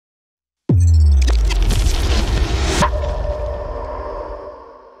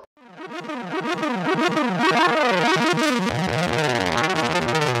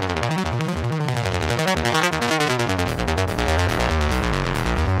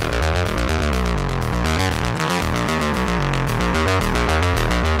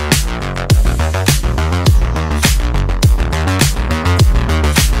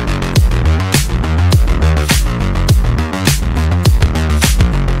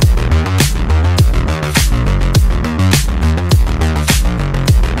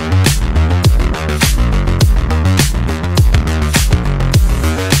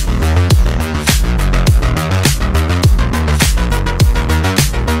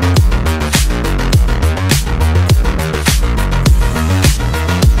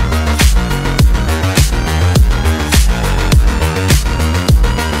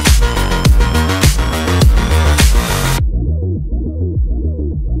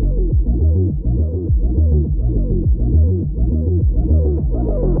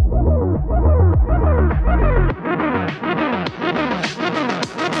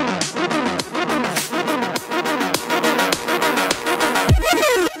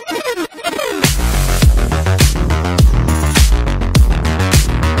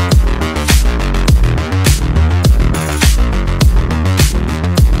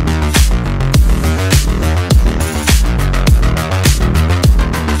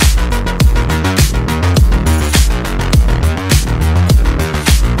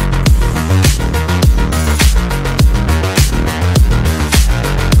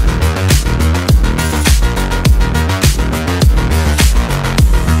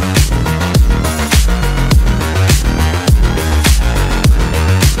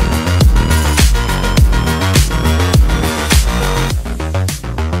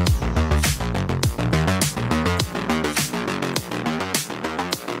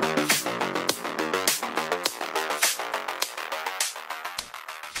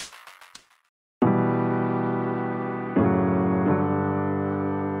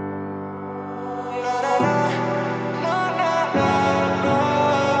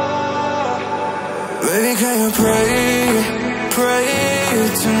Baby, can you pray, pray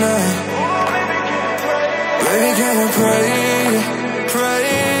tonight? Baby, can you pray, pray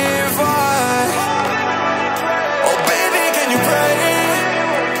for? Oh baby, can you pray?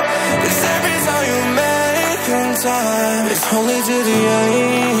 It's every time you make time. It's only to the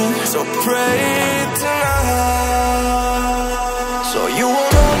end, so pray tonight. So you won't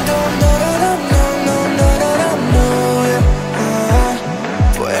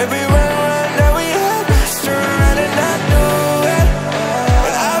for every run that we have, just around and I know it.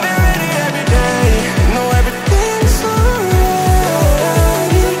 But I'll be ready every day, you know everything's alright.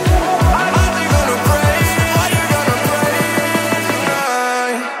 Are you gonna pray? Are you gonna pray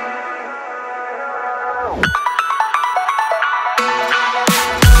tonight?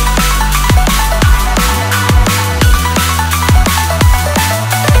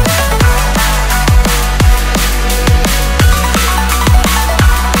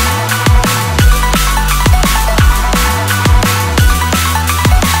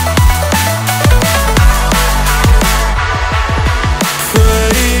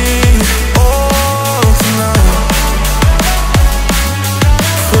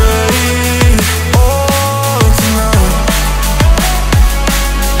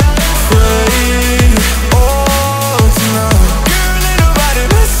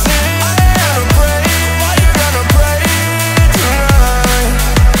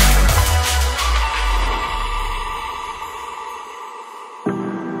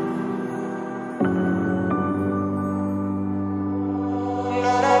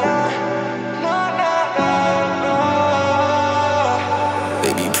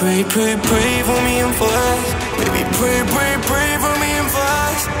 Pray, pray, pray for me and for us. Baby, pray, pray, pray for me and for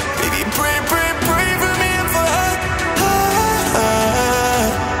us. Baby, pray, pray, pray for me and for us.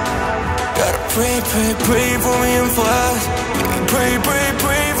 Gotta pray, pray, pray for me and for us. Baby, pray, pray,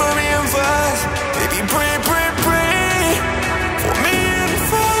 pray for me and for us. Baby, pray, pray, pray for me and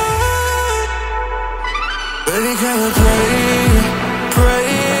for us. Baby, can you pray, pray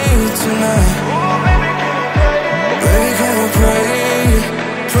tonight? Baby, can you pray?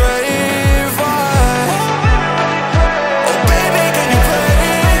 Pray for. Oh baby, can you pray?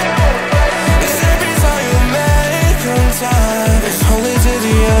 It's every time you make time. It's only to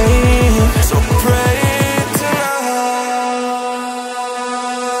the end, so pray tonight.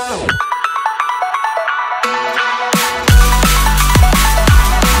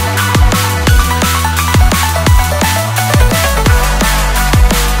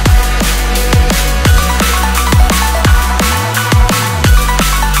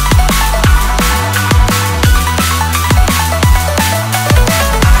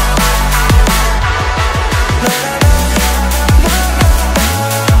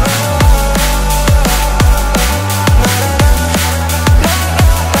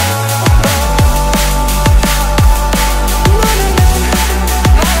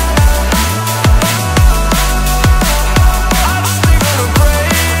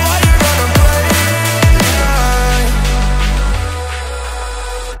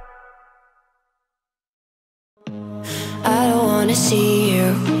 See you,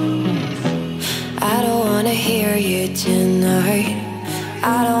 I don't wanna hear you tonight.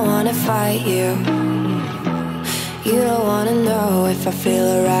 I don't wanna fight you. You don't wanna know if I feel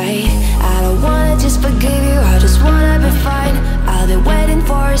alright. I don't wanna just forgive you, I just wanna be fine. I'll be waiting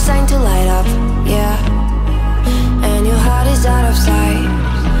for a sign to light up, yeah. And your heart is out of sight.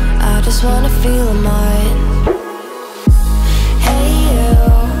 I just wanna feel mine. Hey you,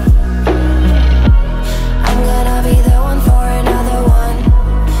 I'm gonna be the one for another one.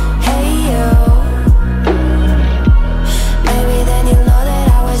 Hey you, maybe then you'll know that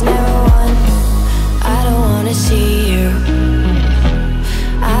I was never one. I don't wanna see you,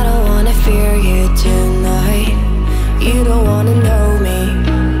 I don't wanna fear you tonight. You don't wanna know me,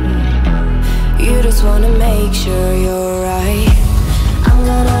 you just wanna make sure you're right. I'm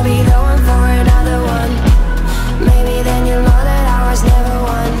gonna be the one for another one.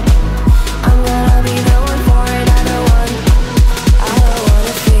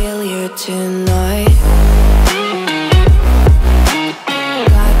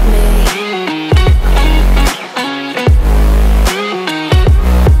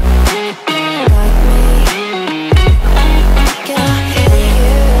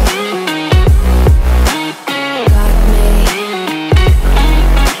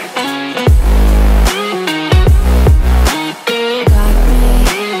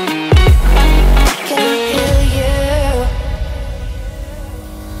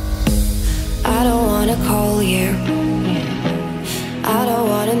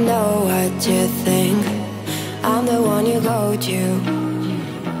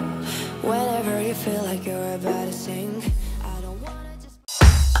 you feel like you're a bad